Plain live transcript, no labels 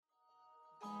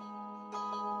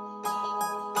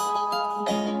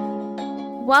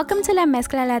Welcome to La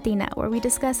Mezcla Latina, where we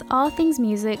discuss all things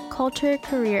music, culture,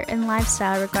 career, and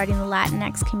lifestyle regarding the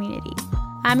Latinx community.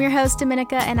 I'm your host,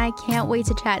 Dominica, and I can't wait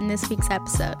to chat in this week's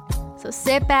episode. So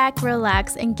sit back,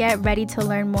 relax, and get ready to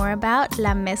learn more about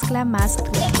La Mezcla Más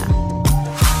Rica.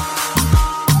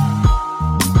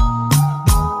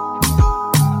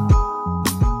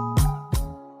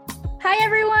 Hi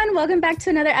everyone, welcome back to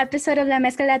another episode of La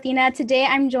Mezcla Latina. Today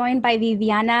I'm joined by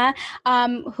Viviana,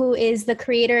 who is the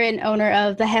creator and owner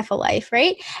of the Jefa Life,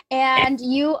 right? And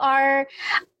you are,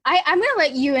 I'm going to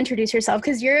let you introduce yourself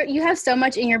because you have so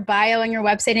much in your bio and your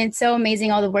website, and it's so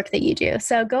amazing all the work that you do.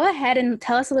 So go ahead and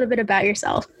tell us a little bit about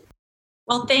yourself.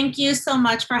 Well, thank you so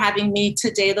much for having me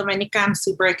today, Dominica. I'm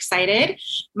super excited.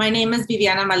 My name is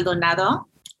Viviana Maldonado,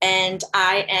 and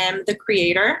I am the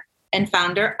creator and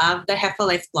founder of the Jefa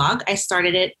Life blog. I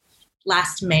started it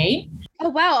last May. Oh,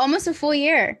 wow. Almost a full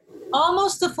year.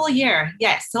 Almost a full year.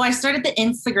 Yes. So I started the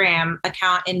Instagram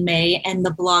account in May and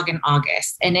the blog in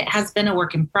August, and it has been a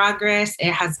work in progress.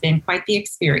 It has been quite the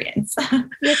experience.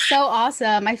 It's so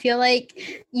awesome. I feel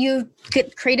like you've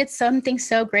created something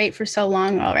so great for so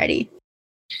long already.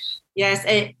 Yes,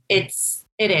 it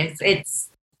is.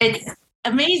 It's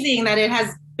amazing that it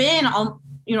has been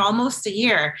almost a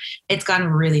year. It's gone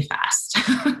really fast,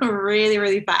 really,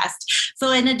 really fast.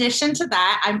 So in addition to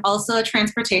that, I'm also a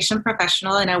transportation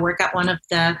professional, and I work at one of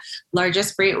the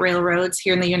largest freight railroads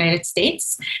here in the United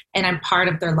States. And I'm part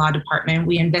of their law department.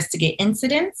 We investigate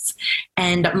incidents.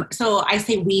 And so I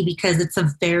say we because it's a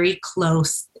very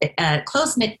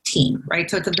close-knit team,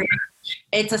 right? So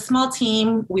it's a small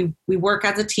team. We work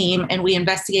as a team, and we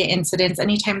investigate incidents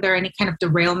anytime there are any kind of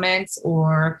derailments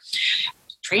or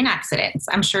train accidents.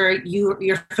 I'm sure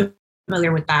you're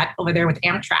familiar with that over there with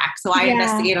Amtrak. So I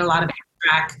investigate a lot of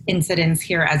Amtrak incidents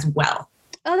here as well.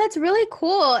 Oh, that's really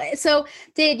cool. So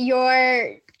did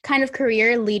your kind of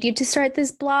career lead you to start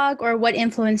this blog, or what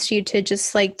influenced you to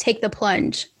just take the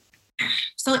plunge?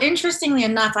 So interestingly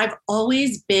enough, I've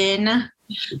always been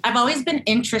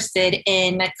interested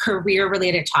in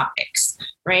career-related topics,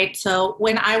 right? So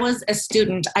when I was a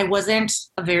student, I wasn't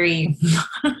a very,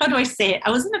 how do I say it? I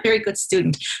wasn't a very good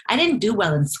student. I didn't do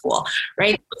well in school,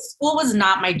 right? School was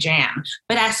not my jam.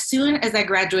 But as soon as I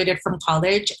graduated from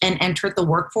college and entered the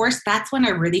workforce, that's when I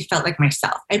really felt like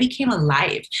myself. I became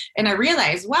alive. And I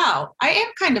realized, wow, I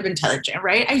am kind of intelligent,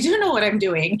 right? I do know what I'm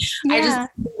doing. Yeah. I just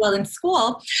didn't do well in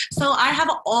school. So I have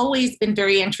always been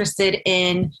very interested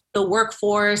in the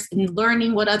workforce and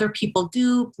learning what other people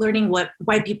do, learning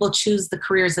why people choose the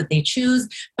careers that they choose.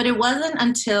 But it wasn't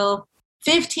until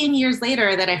 15 years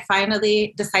later that I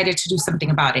finally decided to do something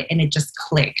about it, and it just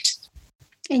clicked.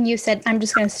 And you said, I'm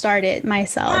just going to start it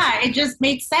myself. Yeah, it just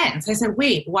made sense. I said,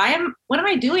 wait, what am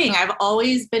I doing? I've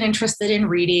always been interested in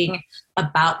reading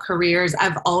about careers.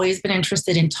 I've always been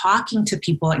interested in talking to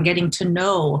people and getting to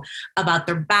know about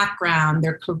their background,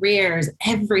 their careers,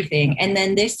 everything. And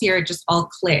then this year it just all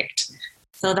clicked.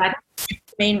 So that's the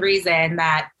main reason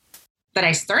that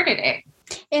I started it.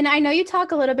 And I know you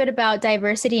talk a little bit about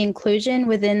diversity inclusion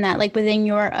within that, within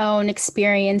your own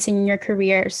experience in your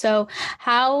career. So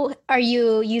how are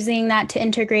you using that to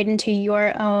integrate into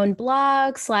your own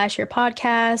blog / your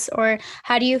podcast, or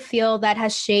how do you feel that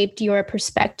has shaped your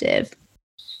perspective?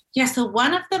 Yeah, so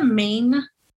one of the main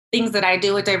things that I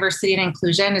do with diversity and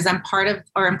inclusion is I'm part of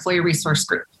our employee resource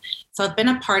group. So I've been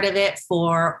a part of it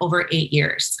for over 8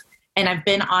 years. And I've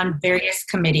been on various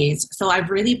committees. So I've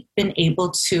really been able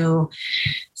to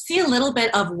see a little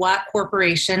bit of what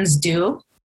corporations do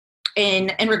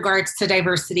in regards to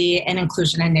diversity and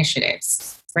inclusion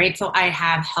initiatives, right? So I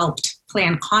have helped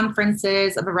plan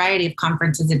conferences, a variety of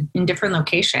conferences in different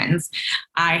locations.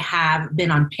 I have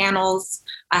been on panels.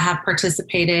 I have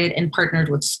participated and partnered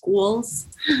with schools.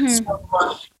 Mm-hmm.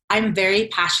 So I'm very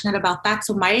passionate about that.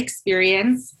 So my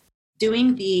experience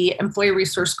doing the employee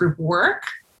resource group work,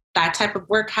 that type of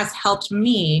work has helped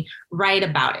me write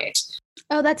about it.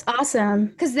 Oh, that's awesome.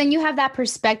 Because then you have that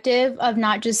perspective of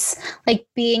not just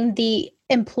being the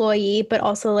employee, but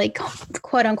also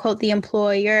quote unquote the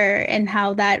employer and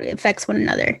how that affects one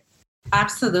another.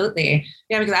 Absolutely.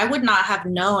 Yeah, because I would not have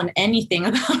known anything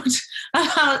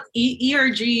about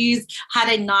ERGs had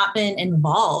I not been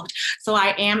involved. So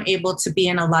I am able to be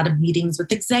in a lot of meetings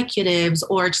with executives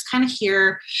or just kind of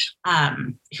hear a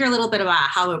little bit about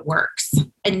how it works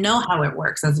and know how it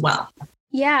works as well.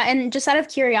 Yeah. And just out of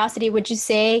curiosity, would you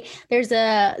say there's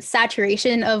a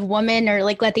saturation of women or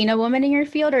Latina women in your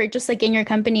field, or just in your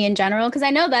company in general? Because I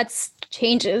know that's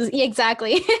changes. Yeah,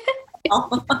 exactly.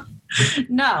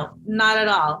 No, not at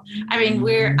all. I mean,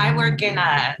 I work in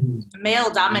a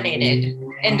male-dominated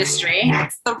industry.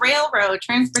 It's the railroad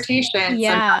transportation.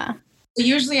 Yeah. So So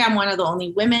usually I'm one of the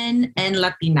only women and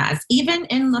Latinas, even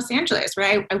in Los Angeles,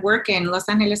 right? I work in Los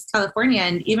Angeles, California,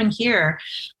 and even here,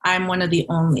 I'm one of the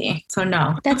only. So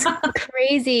no. That's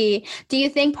crazy. Do you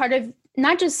think part of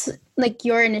not just like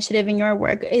your initiative and your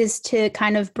work is to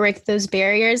kind of break those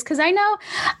barriers? Because I know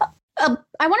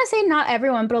I want to say not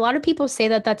everyone, but a lot of people say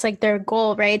that that's like their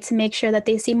goal, right? To make sure that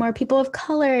they see more people of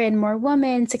color and more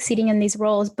women succeeding in these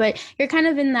roles. But you're kind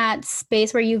of in that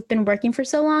space where you've been working for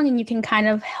so long and you can kind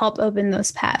of help open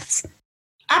those paths.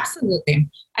 Absolutely.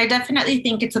 I definitely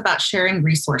think it's about sharing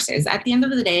resources. At the end of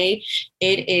the day,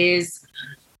 it is,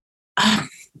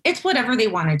 it's whatever they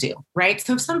want to do, right?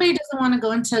 So if somebody doesn't want to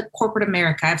go into corporate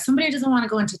America, if somebody doesn't want to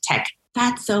go into tech,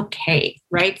 that's okay,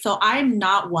 right? So I'm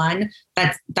not one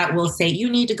that will say, you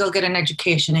need to go get an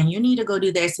education and you need to go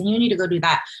do this and you need to go do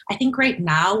that. I think right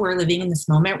now we're living in this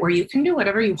moment where you can do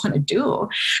whatever you want to do.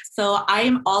 So I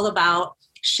am all about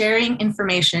sharing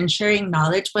information, sharing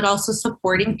knowledge, but also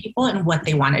supporting people in what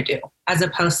they want to do, as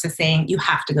opposed to saying, you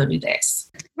have to go do this.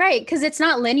 Right, because it's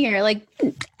not linear. Like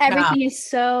everything is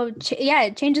so,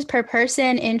 it changes per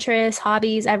person, interests,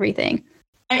 hobbies, everything.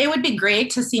 It would be great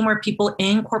to see more people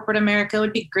in corporate America. It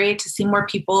would be great to see more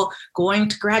people going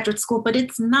to graduate school, but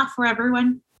it's not for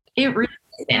everyone. It really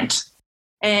isn't.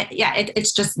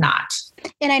 It's just not.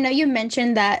 And I know you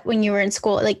mentioned that when you were in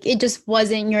school, like it just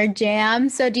wasn't your jam.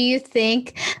 So do you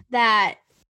think that,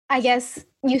 I guess,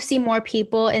 you see more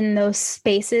people in those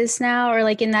spaces now or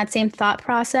like in that same thought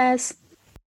process?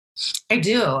 I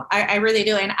do. I really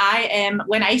do. And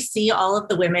when I see all of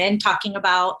the women talking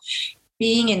about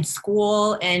being in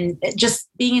school and just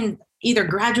being in either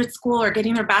graduate school or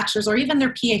getting their bachelor's or even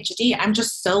their PhD, I'm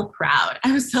just so proud.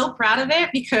 I'm so proud of it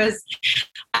because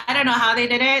I don't know how they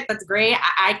did it. That's great.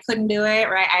 I couldn't do it,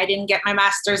 right? I didn't get my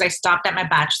master's. I stopped at my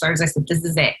bachelor's. I said, this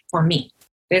is it for me.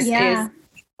 This is as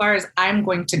far as I'm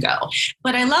going to go.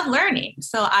 But I love learning.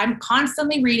 So I'm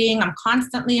constantly reading. I'm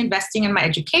constantly investing in my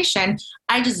education.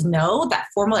 I just know that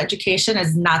formal education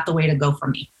is not the way to go for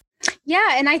me.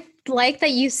 Yeah. And I like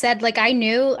that you said, like, I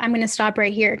knew I'm going to stop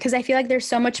right here because I feel like there's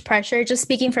so much pressure. Just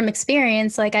speaking from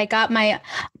experience, like I got my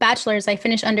bachelor's, I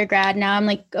finished undergrad. Now I'm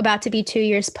like about to be 2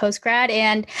 years post-grad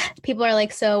and people are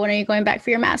like, so when are you going back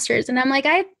for your master's? And I'm like,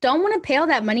 I don't want to pay all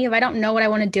that money if I don't know what I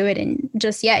want to do it in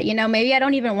just yet. You know, maybe I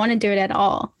don't even want to do it at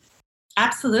all.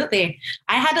 Absolutely.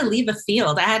 I had to leave a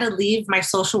field. I had to leave my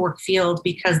social work field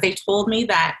because they told me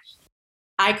that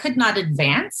I could not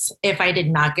advance if I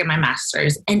did not get my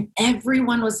master's. And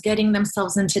everyone was getting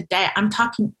themselves into debt. I'm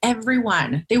talking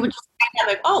everyone. They would just have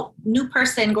like, oh, new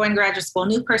person going to graduate school,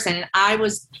 new person. And I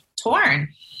was torn.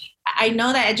 I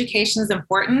know that education is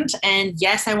important. And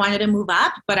yes, I wanted to move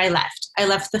up, but I left. I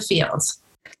left the field.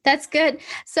 That's good.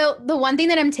 So the one thing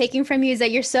that I'm taking from you is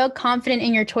that you're so confident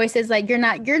in your choices. Like you're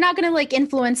not going to like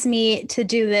influence me to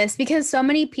do this because so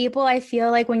many people, I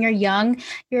feel like when you're young,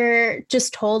 you're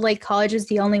just told like college is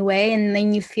the only way. And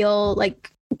then you feel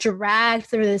like dragged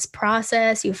through this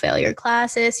process. You fail your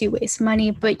classes, you waste money,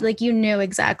 but like you knew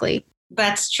exactly.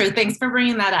 That's true. Thanks for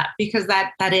bringing that up because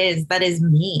that is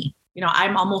me. You know,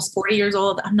 I'm almost 40 years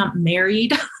old. I'm not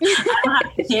married. I don't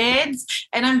have kids.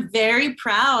 And I'm very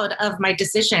proud of my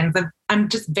decisions. I'm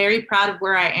just very proud of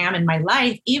where I am in my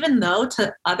life, even though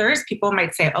to others, people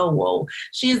might say, oh, whoa,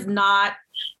 she is not,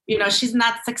 you know, she's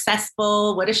not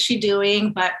successful. What is she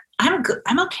doing? But I'm good.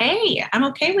 I'm okay. I'm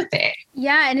okay with it.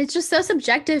 Yeah. And it's just so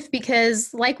subjective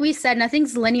because like we said,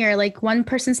 nothing's linear. Like one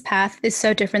person's path is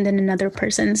so different than another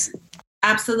person's.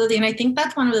 Absolutely. And I think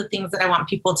that's one of the things that I want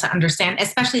people to understand,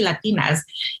 especially Latinas.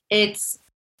 It's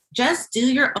just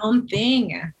do your own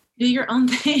thing. Do your own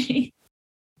thing.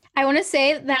 I want to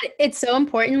say that it's so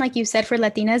important, like you said, for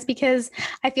Latinas, because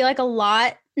I feel like a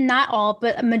lot, not all,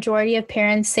 but a majority of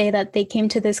parents say that they came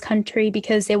to this country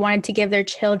because they wanted to give their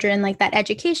children like that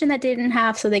education that they didn't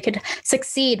have so they could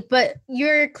succeed. But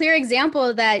you're a clear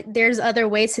example that there's other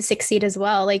ways to succeed as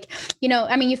well. Like, you know,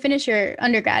 I mean, you finish your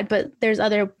undergrad, but there's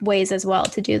other ways as well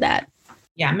to do that.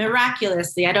 Yeah,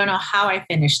 miraculously. I don't know how I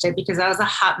finished it because I was a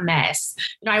hot mess.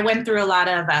 You know, I went through a lot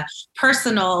of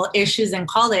personal issues in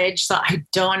college, so I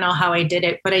don't know how I did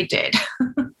it, but I did.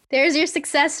 There's your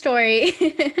success story.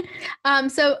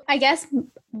 So I guess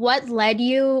what led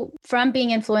you from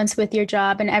being influenced with your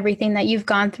job and everything that you've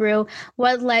gone through,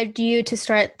 what led you to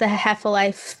start the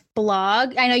Hefalife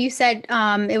blog? I know you said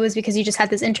it was because you just had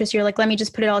this interest. You're like, let me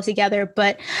just put it all together.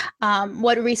 But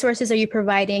what resources are you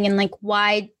providing and like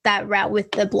why that route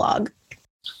with the blog?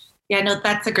 Yeah, no,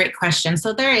 that's a great question.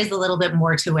 So there is a little bit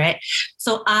more to it.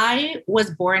 So I was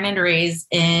born and raised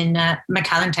in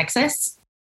McAllen, Texas.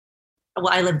 well,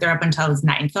 I lived there up until I was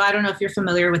 9. So I don't know if you're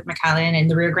familiar with McAllen and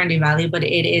the Rio Grande Valley, but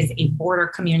it is a border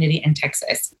community in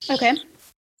Texas. Okay.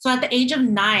 So at the age of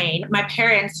 9, my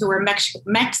parents, who were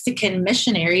Mexican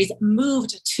missionaries,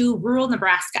 moved to rural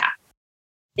Nebraska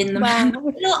in the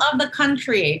middle of the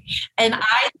country. And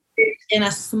I lived in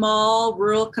a small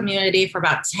rural community for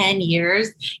about 10 years.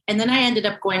 And then I ended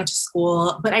up going to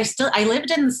school, but I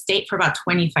lived in the state for about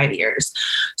 25 years.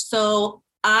 So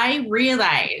I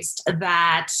realized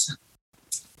that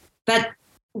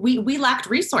we lacked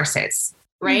resources.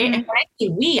 Right. And when I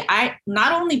say I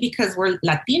not only because we're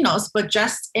Latinos, but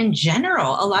just in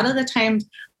general, a lot of the times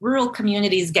rural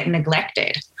communities get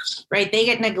neglected, right? They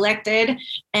get neglected.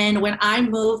 And when I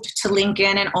moved to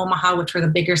Lincoln and Omaha, which were the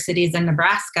bigger cities in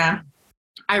Nebraska,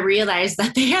 I realized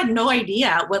that they had no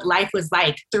idea what life was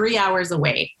like 3 hours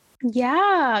away.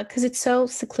 Yeah, because it's so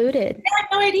secluded. They had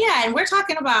no idea. And we're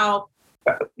talking about,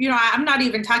 I'm not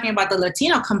even talking about the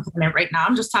Latino component right now.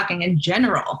 I'm just talking in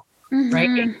general,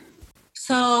 right?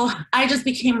 So I just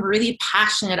became really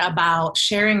passionate about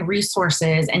sharing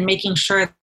resources and making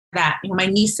sure that my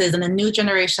nieces and the new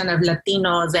generation of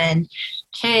Latinos and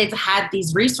kids had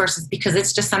these resources, because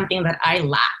it's just something that I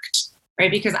lacked,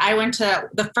 right? Because I went to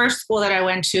the first school that I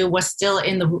went to was still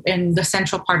in the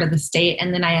central part of the state.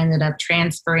 And then I ended up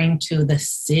transferring to the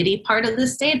city part of the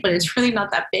state, but it's really not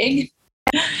that big.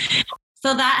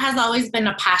 So that has always been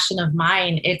a passion of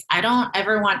mine. I don't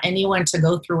ever want anyone to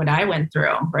go through what I went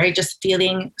through, right? Just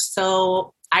feeling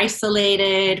so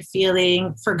isolated,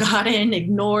 feeling forgotten,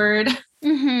 ignored.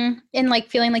 And like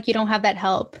feeling like you don't have that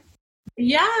help.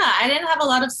 Yeah, I didn't have a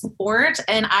lot of support,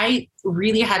 and I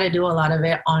really had to do a lot of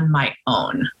it on my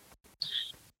own.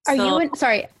 Are you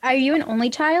an only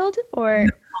child, or?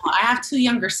 No, I have 2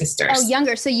 younger sisters. Oh,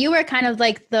 younger. So you were kind of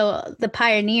like the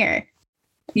pioneer.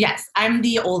 Yes, I'm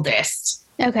the oldest.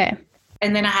 Okay.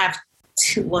 And then I have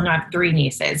 3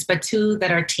 nieces, but 2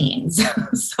 that are teens.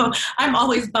 So I'm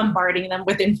always bombarding them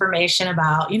with information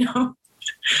about,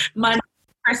 money,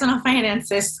 personal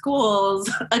finances, schools,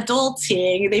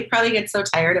 adulting. They probably get so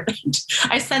tired of it.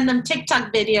 I send them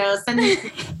TikTok videos, send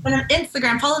them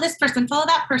Instagram, follow this person, follow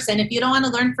that person. If you don't want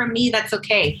to learn from me, that's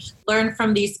okay. Learn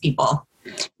from these people.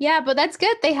 Yeah, but that's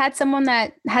good. They had someone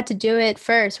that had to do it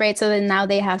first, right? So then now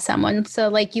they have someone. So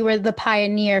like you were the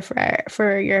pioneer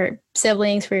for your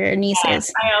siblings, for your nieces.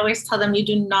 Yes, I always tell them, you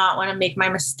do not want to make my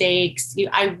mistakes.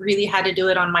 I really had to do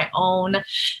it on my own.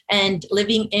 And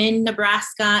living in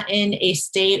Nebraska, in a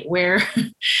state where,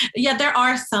 there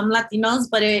are some Latinos,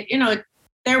 but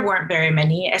there weren't very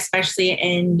many, especially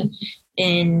in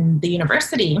the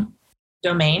university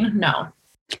domain. No.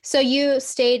 So you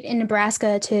stayed in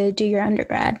Nebraska to do your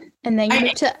undergrad, and then you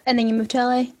moved to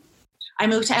LA? I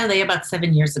moved to LA about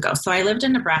 7 years ago. So I lived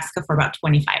in Nebraska for about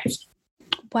 25.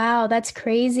 Wow, that's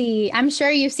crazy. I'm sure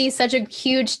you see such a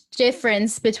huge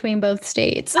difference between both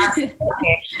states.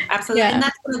 Absolutely. Yeah. And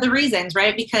that's one of the reasons,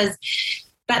 right? Because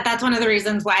that's one of the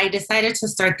reasons why I decided to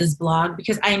start this blog,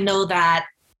 because I know that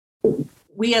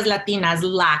we as Latinas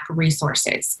lack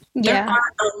resources. There are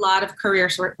a lot of career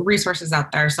resources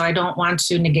out there, so I don't want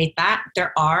to negate that.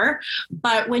 There are,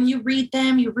 but when you read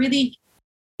them, you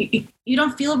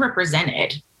don't feel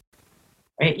represented,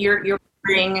 right? You're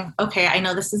wondering, okay, I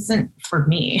know this isn't for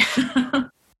me.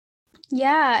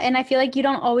 Yeah, and I feel like you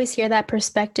don't always hear that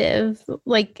perspective.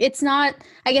 Like it's not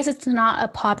a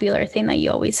popular thing that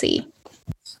you always see.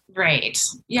 Right.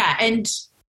 Yeah, and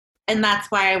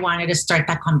that's why I wanted to start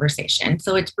that conversation.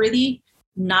 So it's really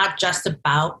not just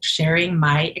about sharing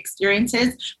my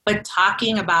experiences, but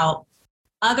talking about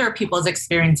other people's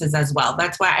experiences as well.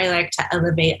 That's why I like to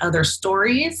elevate other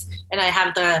stories. And I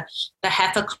have the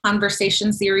HEFA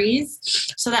conversation series.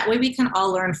 So that way we can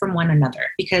all learn from one another.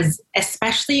 Because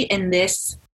especially in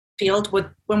this field,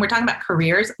 when we're talking about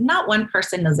careers, not one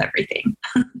person knows everything.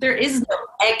 There is no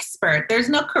expert. There's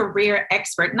no career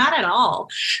expert, not at all.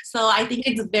 So I think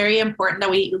it's very important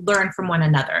that we learn from one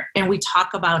another and we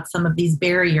talk about some of these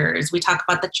barriers. We talk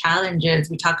about the challenges.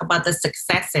 We talk about the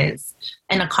successes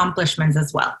and accomplishments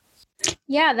as well.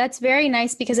 Yeah, that's very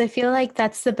nice, because I feel like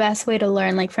that's the best way to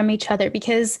learn, like from each other,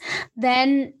 because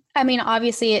then, I mean,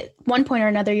 obviously at one point or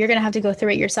another, you're going to have to go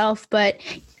through it yourself, but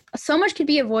so much could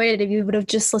be avoided if you would have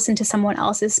just listened to someone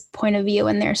else's point of view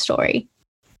and their story.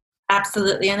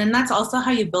 Absolutely. And then that's also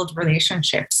how you build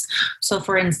relationships. So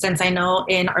for instance, I know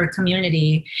in our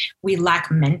community, we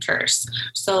lack mentors.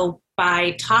 So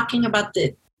by talking about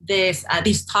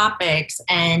these topics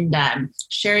and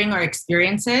sharing our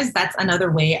experiences, that's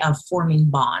another way of forming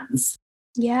bonds.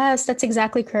 Yes, that's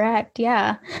exactly correct.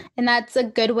 Yeah. And that's a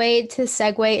good way to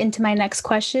segue into my next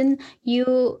question.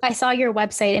 I saw your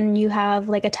website and you have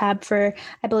like a tab for,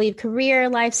 I believe, career,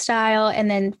 lifestyle, and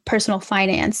then personal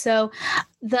finance. So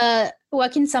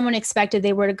what can someone expect if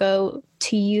they were to go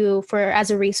to you for as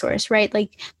a resource, right?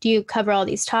 Like, do you cover all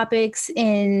these topics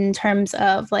in terms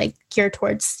of like geared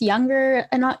towards a younger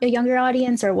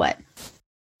audience or what?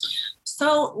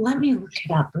 So let me look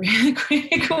it up really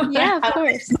quick. Yeah, of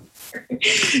course.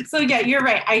 So yeah, you're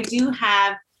right. I do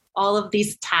have all of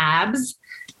these tabs.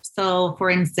 So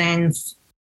for instance,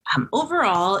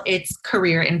 overall, it's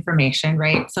career information,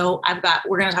 right? So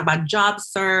we're going to talk about job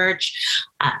search,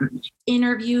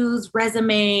 interviews,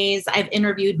 resumes. I've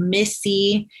interviewed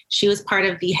Missy. She was part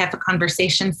of the Have a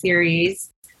Conversation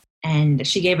series, and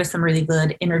she gave us some really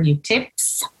good interview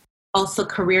tips. Also,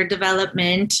 career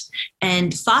development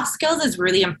and soft skills is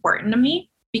really important to me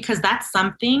because that's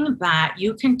something that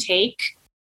you can take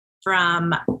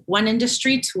from one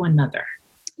industry to another.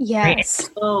 Yes.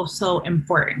 Right? So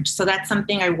important. So that's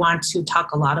something I want to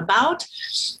talk a lot about.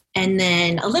 And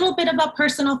then a little bit about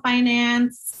personal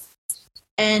finance.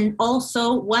 And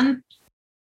also one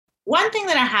thing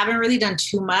that I haven't really done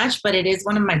too much, but it is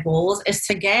one of my goals, is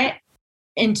to get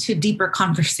into deeper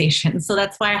conversations. So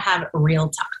that's why I have real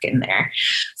talk in there.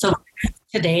 So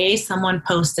today someone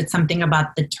posted something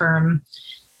about the term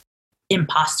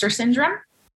imposter syndrome.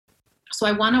 So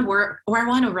I want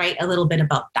to write a little bit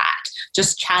about that,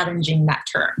 just challenging that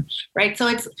term, right? So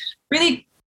it's really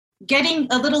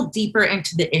getting a little deeper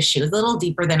into the issues, a little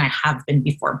deeper than I have been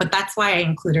before. But that's why I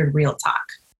included real talk.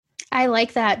 I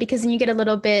like that because then you get a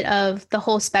little bit of the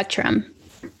whole spectrum.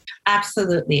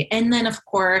 Absolutely. And then, of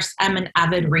course, I'm an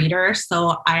avid reader,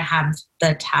 so I have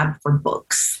the tab for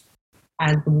books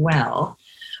as well.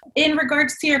 In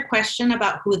regards to your question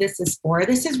about who this is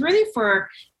really for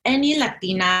any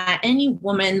Latina, any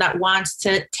woman that wants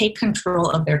to take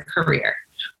control of their career,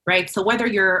 right? So whether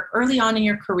you're early on in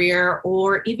your career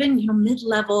or even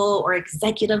mid-level or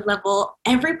executive level,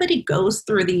 everybody goes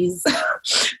through these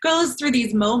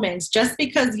moments. Just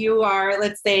because you are,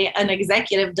 let's say, an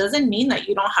executive doesn't mean that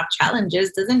you don't have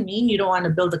challenges, doesn't mean you don't want to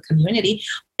build a community.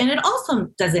 And it also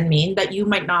doesn't mean that you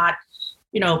might not,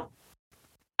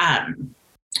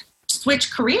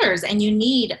 switch careers and you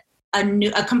need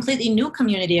a completely new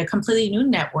community, a completely new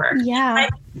network. Yeah.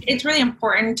 It's really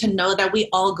important to know that we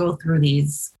all go through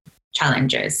these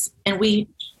challenges, and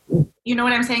you know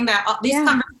what I'm saying, that these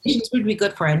conversations would be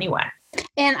good for anyone.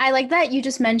 And I like that you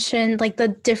just mentioned like the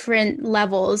different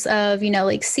levels of,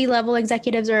 like C-level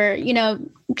executives or,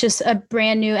 just a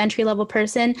brand new entry-level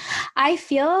person. I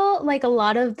feel like a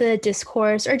lot of the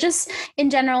discourse, or just in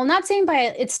general, not saying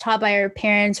it's taught by our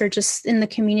parents or just in the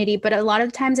community, but a lot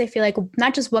of times I feel like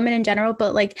not just women in general,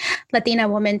 but like Latina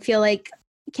women feel like,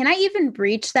 can I even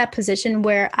reach that position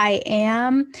where I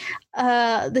am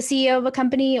the CEO of a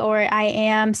company, or I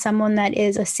am someone that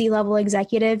is a C-level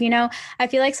executive? I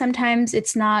feel like sometimes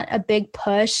it's not a big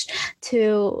push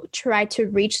to try to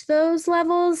reach those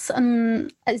levels.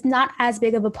 It's not as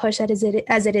big of a push as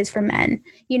it is for men,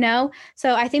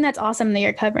 So I think that's awesome that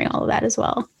you're covering all of that as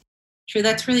well. True.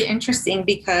 That's really interesting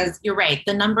because you're right.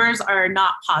 The numbers are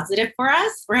not positive for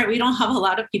us, right? We don't have a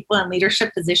lot of people in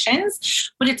leadership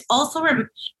positions, but it's also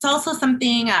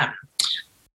something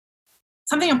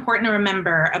important to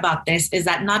remember about this is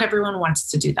that not everyone wants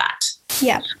to do that.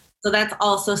 Yeah. So that's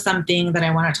also something that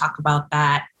I want to talk about,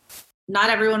 that not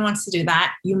everyone wants to do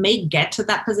that. You may get to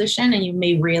that position and you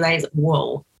may realize,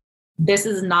 whoa, this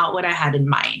is not what I had in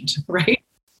mind, right?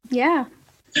 Yeah.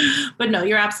 But no,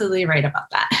 you're absolutely right about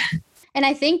that. And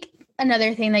I think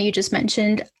another thing that you just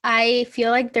mentioned, I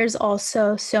feel like there's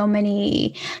also so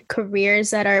many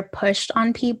careers that are pushed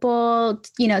on people,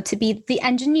 to be the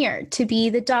engineer, to be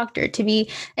the doctor,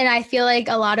 and I feel like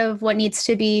a lot of what needs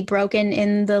to be broken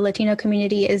in the Latino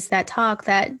community is that talk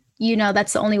that,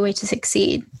 that's the only way to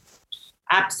succeed.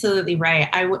 Absolutely right.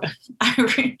 I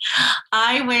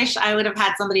wish I would have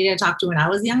had somebody to talk to when I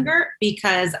was younger,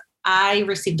 because I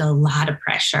received a lot of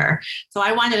pressure. So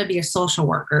I wanted to be a social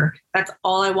worker. That's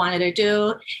all I wanted to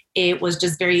do. It was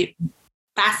just very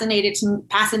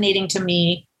fascinating to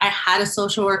me. I had a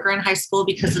social worker in high school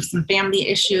because of some family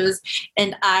issues,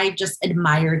 and I just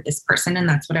admired this person, and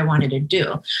that's what I wanted to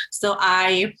do. So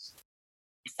I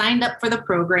signed up for the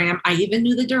program. I even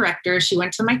knew the director. She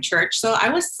went to my church. So I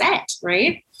was set,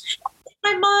 right?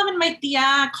 My mom and my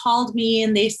tia called me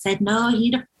and they said, no,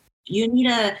 you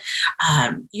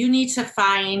need to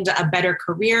find a better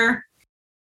career.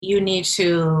 You need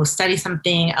to study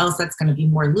something else that's going to be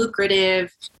more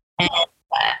lucrative. And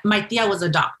my tia was a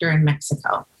doctor in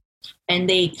Mexico. and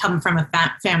they come from a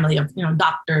family of,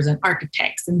 doctors and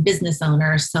architects and business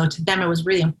owners. So to them, it was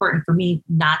really important for me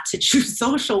not to choose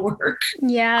social work.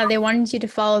 Yeah, they wanted you to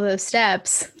follow those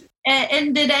steps.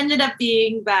 And it ended up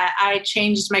being that I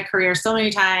changed my career so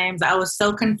many times. I was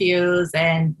so confused,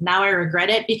 and now I regret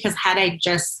it, because had I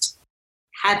just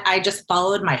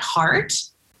followed my heart,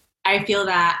 I feel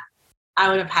that I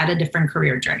would have had a different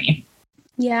career journey.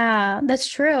 Yeah, that's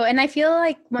true. And I feel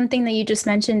like one thing that you just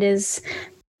mentioned is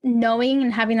knowing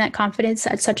and having that confidence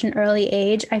at such an early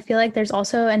age. I feel like there's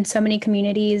also, in so many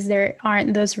communities, there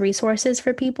aren't those resources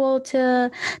for people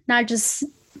to not just,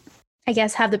 I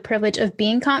guess, have the privilege of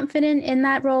being confident in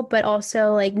that role, but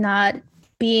also like not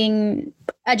being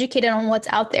educated on what's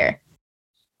out there.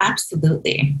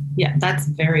 Absolutely. Yeah, that's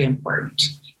very important,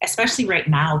 especially right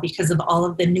now because of all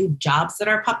of the new jobs that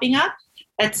are popping up.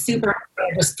 That's super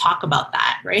important to just talk about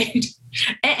that, right?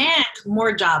 And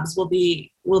more jobs will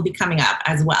be coming up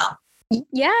as well.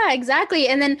 Yeah, exactly.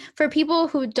 And then for people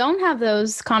who don't have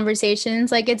those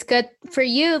conversations, like it's good for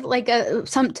you, like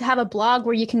to have a blog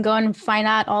where you can go and find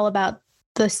out all about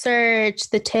the search,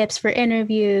 the tips for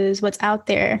interviews, what's out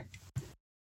there.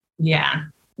 Yeah,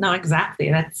 no,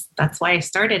 exactly. That's why I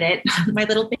started it, my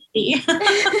little baby.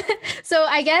 So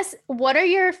I guess, what are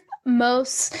your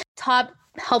most top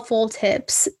helpful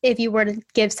tips if you were to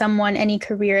give someone any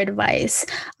career advice?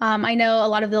 I know a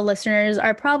lot of the listeners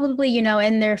are probably,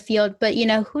 in their field, but,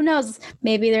 who knows,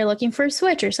 maybe they're looking for a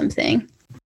switch or something.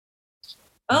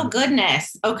 Oh,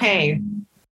 goodness. Okay.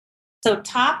 So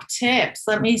top tips,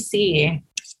 let me see.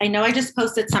 I know I just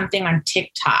posted something on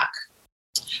TikTok.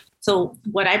 So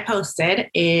what I posted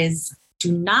is,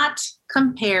 do not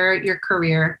compare your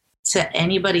career to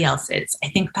anybody else's. I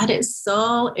think that is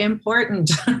so important.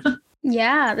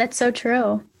 Yeah, that's so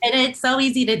true. And it's so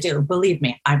easy to do. Believe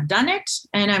me, I've done it,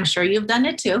 and I'm sure you've done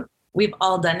it too. We've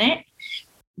all done it.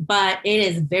 But it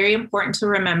is very important to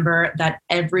remember that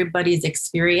everybody's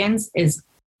experience is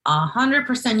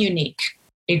 100% unique.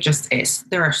 It just is.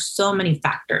 There are so many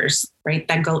factors, right,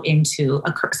 that go into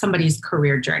somebody's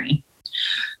career journey.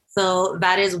 So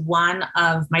that is one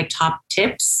of my top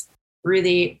tips.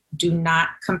 Really, do not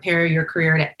compare your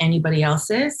career to anybody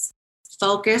else's.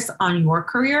 Focus on your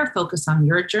career, focus on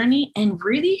your journey, and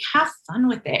really have fun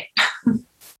with it.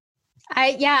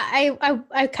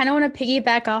 I kind of want to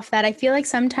piggyback off that. I feel like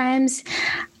sometimes,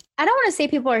 I don't want to say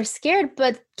people are scared,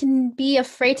 but can be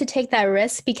afraid to take that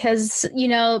risk because,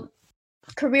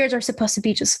 careers are supposed to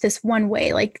be just this one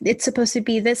way. Like it's supposed to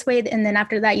be this way. And then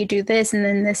after that, you do this and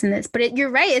then this and this. But you're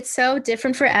right. It's so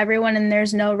different for everyone and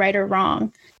there's no right or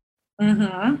wrong.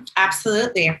 Mm-hmm.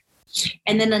 Absolutely.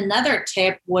 And then another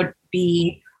tip would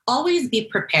be always be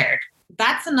prepared.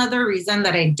 That's another reason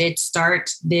that I did start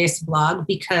this blog,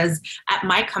 because at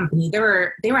my company, they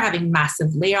were having massive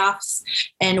layoffs,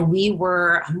 and we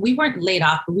weren't laid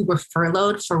off, but we were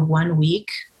furloughed for 1 week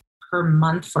per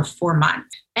month for 4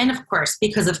 months. And of course,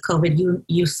 because of COVID,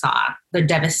 you saw the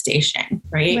devastation,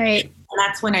 right? Right. And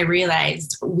that's when I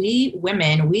realized we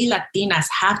women, we Latinas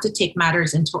have to take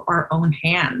matters into our own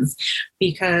hands,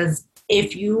 because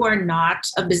if you are not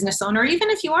a business owner, even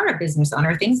if you are a business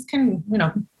owner, things can,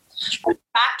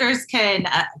 factors can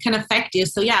affect you.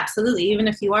 So yeah, absolutely. Even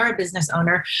if you are a business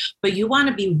owner, but you want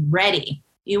to be ready.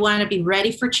 You want to be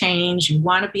ready for change. You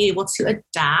want to be able to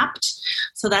adapt.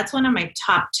 So that's one of my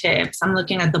top tips. I'm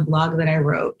looking at the blog that I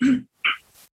wrote.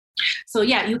 So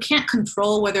yeah, you can't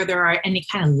control whether there are any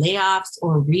kind of layoffs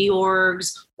or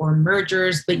reorgs or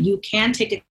mergers, but you can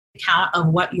take account of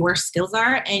what your skills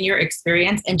are and your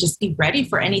experience and just be ready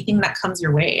for anything that comes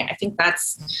your way. I think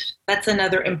that's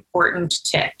another important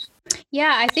tip.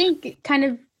 Yeah, I think kind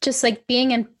of just like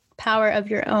being in power of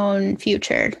your own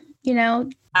future,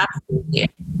 Absolutely.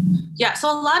 Yeah. So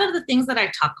a lot of the things that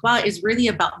I talk about is really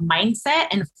about mindset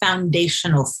and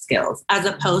foundational skills, as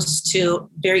opposed to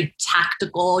very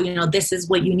tactical, this is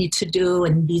what you need to do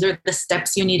and these are the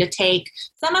steps you need to take.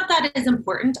 Some of that is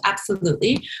important,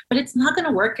 absolutely, but it's not going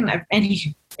to work in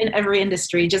every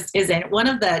industry, just isn't. One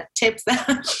of the tips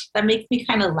that makes me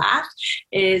kind of laugh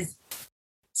is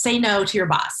say no to your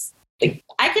boss. Like,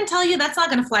 I can tell you that's not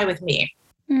going to fly with me.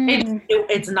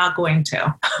 It's not going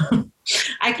to.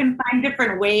 I can find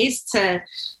different ways to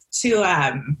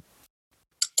set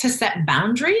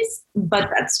boundaries, but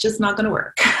that's just not going to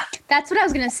work. That's what I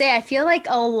was going to say. I feel like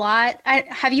a lot.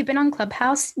 Have you been on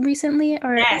Clubhouse recently?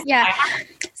 Or yes, yeah.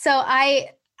 So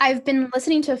I've been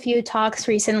listening to a few talks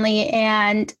recently,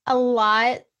 and a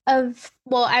lot of,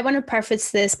 well, I want to preface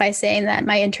this by saying that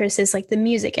my interest is like the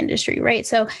music industry, right?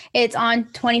 So it's on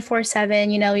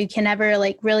 24/7, you can never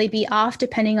like really be off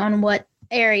depending on what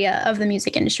area of the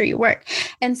music industry you work.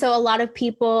 And so a lot of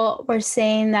people were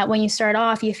saying that when you start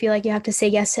off, you feel like you have to say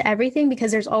yes to everything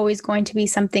because there's always going to be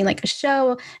something like a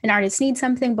show, an artist needs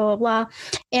something, blah, blah, blah.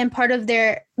 And part of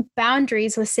their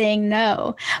boundaries was saying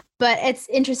no. But it's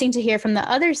interesting to hear from the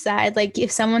other side. Like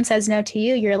if someone says no to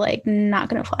you, you're like, not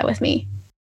going to fly with me.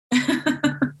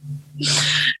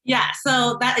 Yeah.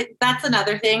 So that's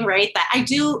another thing, right? That I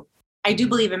do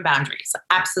believe in boundaries.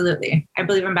 Absolutely. I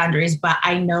believe in boundaries, but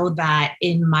I know that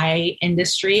in my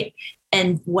industry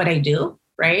and what I do,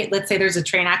 right? Let's say there's a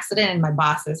train accident and my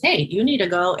boss says, hey, you need to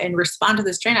go and respond to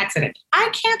this train accident.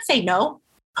 I can't say no.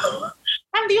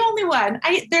 I'm the only one.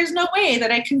 There's no way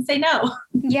that I can say no.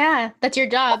 Yeah, that's your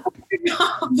job.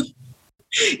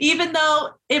 Even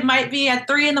though it might be at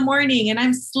 3 a.m. and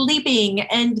I'm sleeping,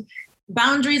 and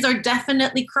boundaries are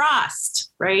definitely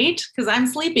crossed, right? Because I'm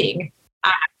sleeping.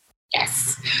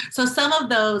 Yes. So some of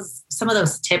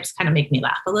those tips kind of make me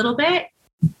laugh a little bit,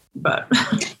 but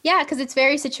yeah, because it's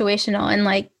very situational and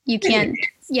like you can't,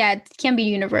 it can be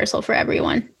universal for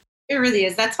everyone. It really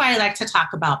is. That's why I like to talk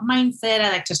about mindset.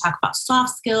 I like to talk about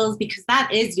soft skills because that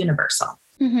is universal.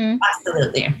 Mm-hmm.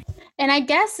 Absolutely. And I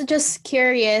guess just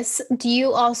curious, do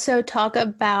you also talk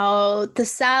about the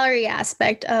salary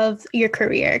aspect of your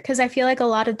career? Because I feel like a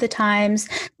lot of the times,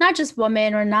 not just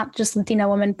women or not just Latina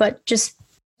women, but just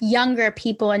younger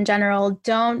people in general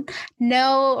don't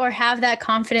know or have that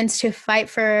confidence to fight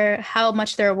for how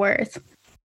much they're worth.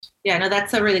 Yeah, no,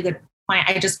 that's a really good point.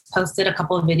 I just posted a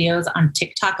couple of videos on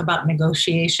TikTok about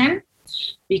negotiation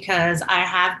because I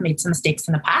have made some mistakes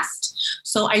in the past.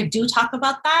 So I do talk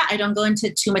about that. I don't go into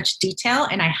too much detail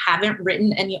and I haven't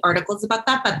written any articles about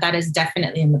that, but that is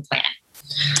definitely in the plan.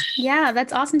 Yeah,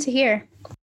 that's awesome to hear.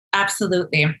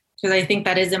 Absolutely. Because I think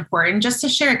that is important just to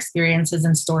share experiences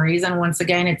and stories. And once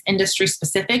again, it's industry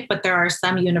specific, but there are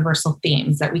some universal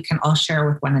themes that we can all share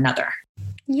with one another.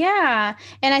 Yeah.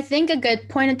 And I think a good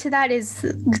point to that is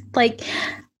like,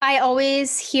 I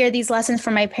always hear these lessons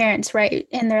from my parents, right?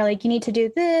 And they're like, you need to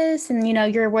do this and, you know,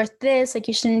 you're worth this, like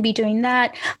you shouldn't be doing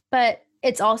that. But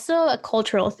it's also a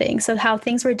cultural thing. So how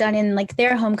things were done in like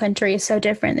their home country is so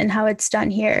different than how it's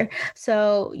done here.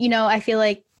 So, you know, I feel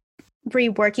like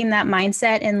reworking that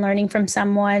mindset and learning from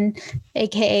someone,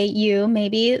 aka you,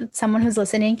 maybe someone who's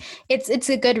listening, it's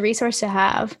a good resource to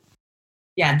have.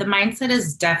 Yeah, the mindset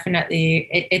is definitely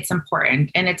it's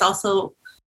important, and it's also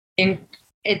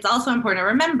important to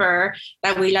remember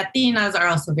that we Latinas are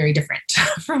also very different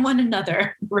from one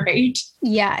another, right?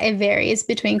 Yeah, it varies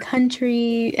between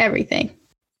country, everything,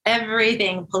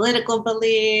 political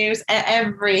beliefs,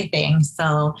 everything.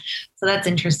 So that's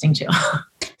interesting too.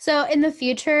 So in the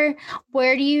future,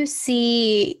 where do you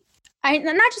see,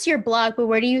 not just your blog, but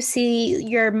where do you see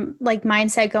your like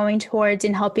mindset going towards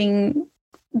in helping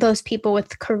those people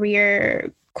with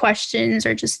career questions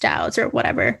or just doubts or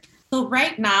whatever? So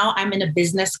right now I'm in a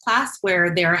business class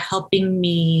where they're helping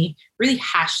me really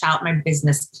hash out my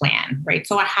business plan, right?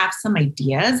 So I have some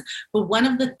ideas, but one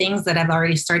of the things that I've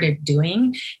already started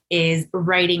doing is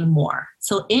writing more.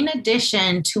 So in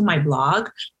addition to my blog,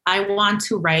 I want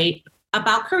to write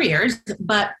about careers,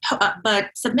 but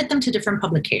submit them to different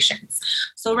publications.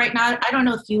 So right now, I don't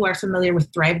know if you are familiar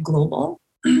with Thrive Global.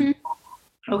 Mm-hmm.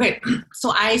 Okay,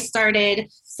 so I started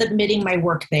submitting my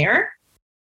work there.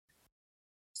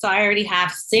 So I already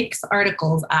have 6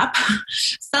 articles up.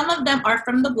 Some of them are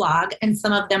from the blog and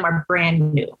some of them are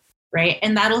brand new, right?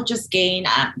 And that'll just gain,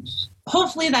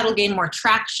 hopefully that'll gain more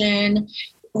traction.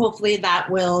 Hopefully that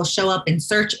will show up in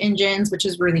search engines, which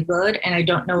is really good. And I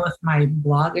don't know if my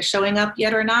blog is showing up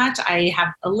yet or not. I have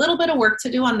a little bit of work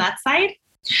to do on that side.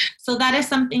 So that is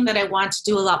something that I want to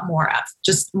do a lot more of,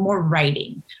 just more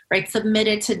writing, right? Submit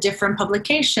it to different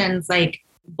publications like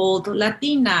Bold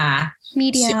Latina.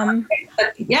 Medium.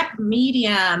 Yep,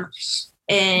 Medium.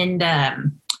 And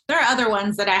there are other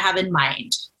ones that I have in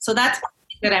mind. So that's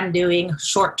that I'm doing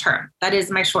short term. That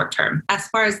is my short term. As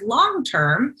far as long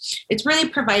term, it's really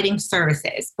providing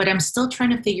services, but I'm still trying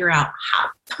to figure out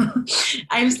how.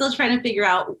 I'm still trying to figure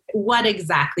out what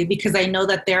exactly, because I know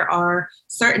that there are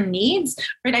certain needs,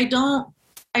 but I don't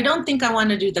think I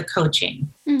want to do the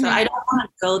coaching. Mm-hmm. So I don't want to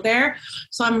go there.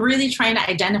 So I'm really trying to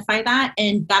identify that.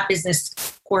 And that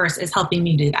business course is helping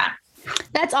me do that.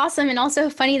 That's awesome. And also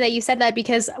funny that you said that,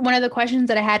 because one of the questions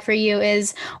that I had for you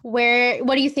is what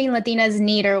do you think Latinas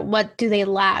need, or what do they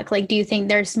lack? Like, do you think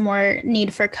there's more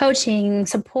need for coaching,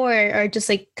 support, or just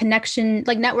like connection,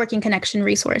 like networking connection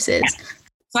resources?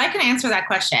 So I can answer that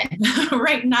question.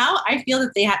 Right now, I feel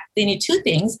that they need 2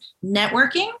 things: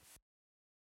 networking,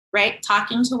 right?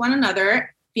 Talking to one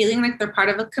another, feeling like they're part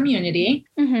of a community,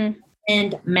 mm-hmm.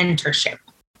 and mentorship.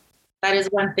 That is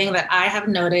one thing that I have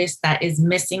noticed that is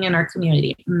missing in our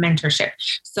community, mentorship.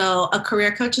 So a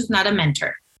career coach is not a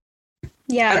mentor.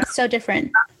 Yeah, it's so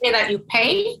different. That you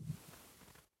pay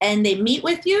and they meet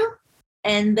with you,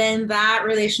 and then that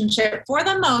relationship for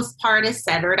the most part is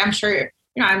severed. I'm sure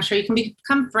you can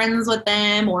become friends with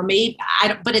them, or maybe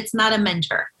but it's not a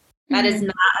mentor. That is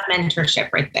not a mentorship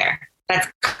right there. That's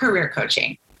career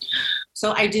coaching.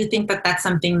 So I do think that that's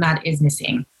something that is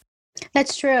missing.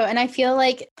 That's true. And I feel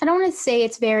like, I don't want to say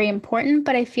it's very important,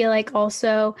 but I feel like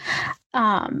also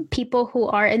people who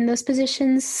are in those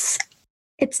positions,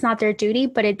 it's not their duty,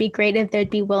 but it'd be great if they'd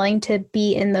be willing to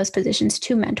be in those positions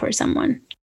to mentor someone.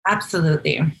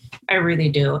 Absolutely. I really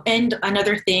do. And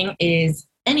another thing is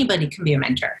anybody can be a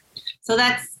mentor. So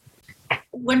that's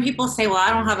when people say, well,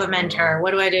 I don't have a mentor.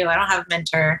 What do? I don't have a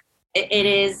mentor. It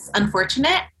is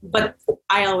unfortunate, but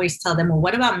I always tell them, well,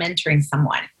 what about mentoring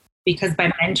someone? Because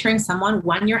by mentoring someone,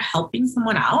 one, you're helping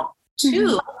someone out.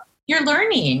 Two, you're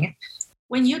learning.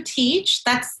 When you teach,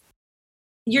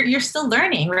 you're still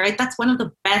learning, right? That's one of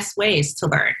the best ways to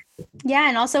learn. Yeah.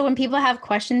 And also when people have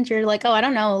questions, you're like, oh, I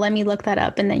don't know, let me look that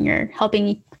up. And then you're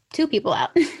helping two people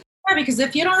out. Yeah, because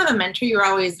if you don't have a mentor, you're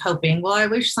always hoping, well, I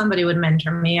wish somebody would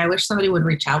mentor me. I wish somebody would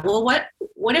reach out. Well, what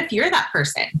if you're that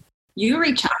person? You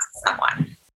reach out to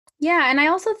someone. Yeah. And I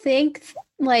also think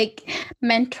like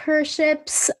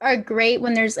mentorships are great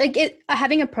when there's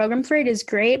having a program for it is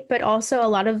great, but also a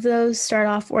lot of those start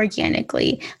off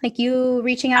organically, like you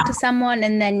reaching out to someone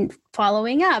and then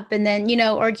following up, and then,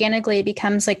 organically it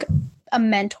becomes like a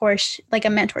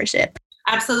mentorship.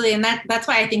 Absolutely. And that's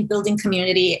why I think building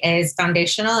community is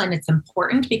foundational, and it's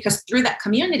important because through that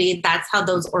community, that's how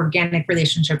those organic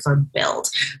relationships are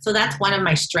built. So that's one of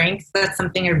my strengths. That's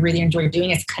something I really enjoy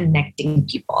doing, is connecting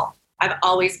people. I've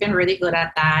always been really good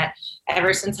at that.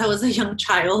 Ever since I was a young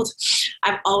child,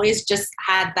 I've always just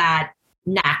had that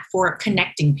knack for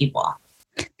connecting people.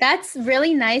 That's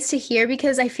really nice to hear,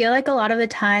 because I feel like a lot of the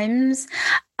times,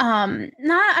 I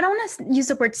don't want to use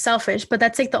the word selfish, but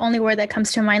that's like the only word that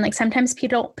comes to mind. Like sometimes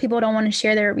people don't want to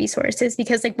share their resources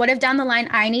because like, what if down the line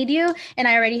I need you and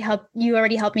you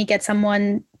already helped me get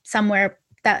someone somewhere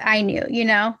that I knew,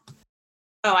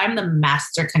 Oh, I'm the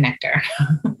master connector.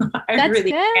 That's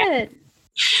really good. Am.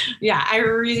 Yeah, I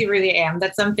really, really am.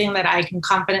 That's something that I can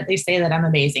confidently say that I'm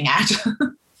amazing at.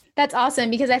 That's awesome,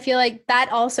 because I feel like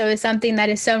that also is something that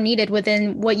is so needed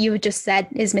within what you just said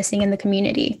is missing in the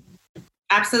community.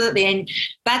 Absolutely. And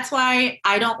that's why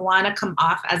I don't want to come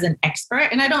off as an expert.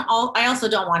 And I also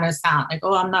don't want to sound like,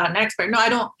 oh, I'm not an expert. No, I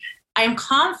don't. I'm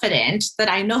confident that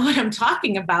I know what I'm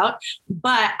talking about,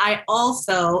 but I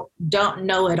also don't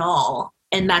know it all.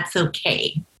 And that's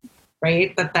okay,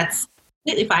 right? That's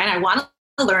completely fine. I want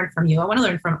to learn from you. I want to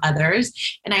learn from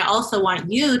others. And I also want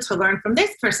you to learn from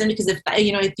this person, because if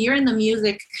you're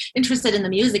interested in the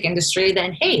music industry,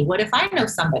 then, hey, what if I know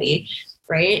somebody,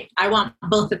 right? I want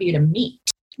both of you to meet.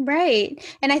 Right.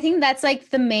 And I think that's like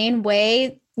the main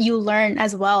way you learn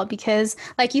as well, because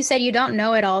like you said, you don't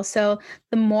know it all. So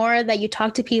the more that you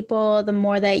talk to people, the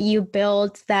more that you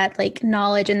build that like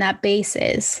knowledge and that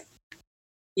basis.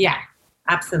 Yeah,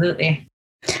 absolutely.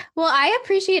 Well, I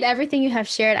appreciate everything you have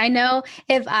shared. I know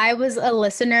if I was a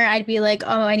listener, I'd be like,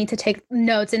 oh, I need to take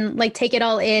notes and like take it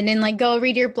all in and like go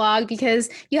read your blog, because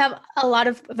you have a lot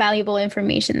of valuable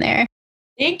information there.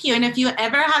 Thank you. And if you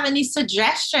ever have any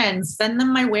suggestions, send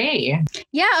them my way.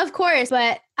 Yeah, of course.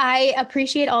 But I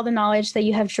appreciate all the knowledge that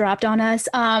you have dropped on us.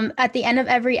 At the end of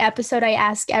every episode, I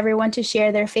ask everyone to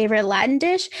share their favorite Latin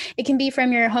dish. It can be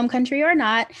from your home country or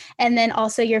not. And then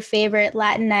also your favorite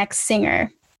Latinx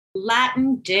singer.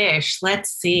 Latin dish. Let's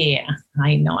see.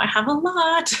 I know I have a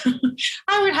lot.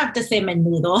 I would have to say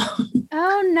menudo.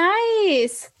 Oh,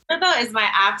 nice. Menudo is my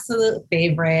absolute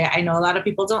favorite. I know a lot of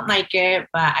people don't like it,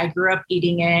 but I grew up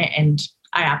eating it and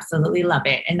I absolutely love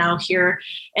it. And now here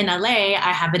in LA,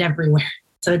 I have it everywhere.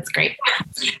 So it's great.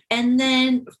 And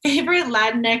then favorite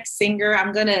Latinx singer,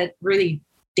 I'm going to really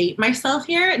date myself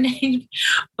here,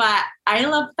 but I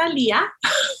love Thalia.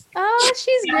 Oh,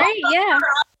 she's great. Yeah.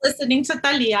 Listening to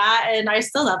Thalia, and I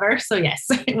still love her. So yes,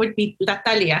 it would be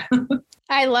Thalia.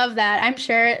 I love that. I'm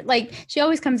sure like she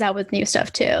always comes out with new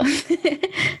stuff too.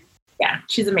 Yeah,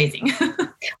 she's amazing.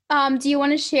 Do you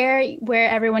want to share where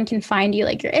everyone can find you,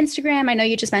 like your Instagram? I know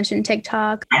you just mentioned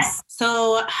TikTok. Yes.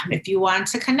 So if you want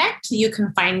to connect, you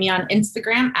can find me on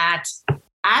Instagram at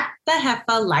the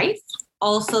Jefa Life.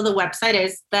 Also, the website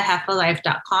is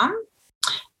thejefalife.com.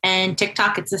 And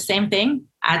TikTok, it's the same thing,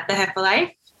 at the Jefa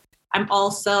Life. I'm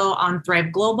also on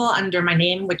Thrive Global under my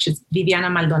name, which is Viviana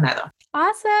Maldonado.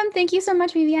 Awesome. Thank you so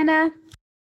much, Viviana.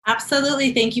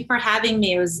 Absolutely. Thank you for having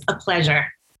me. It was a pleasure.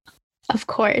 Of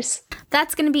course.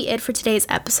 That's going to be it for today's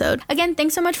episode. Again,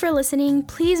 thanks so much for listening.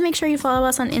 Please make sure you follow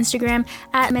us on Instagram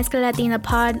at Mezcla Latina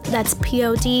Pod. That's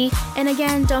POD. And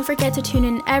again, don't forget to tune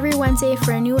in every Wednesday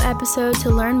for a new episode to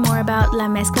learn more about La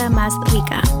Mezcla Más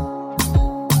Rica.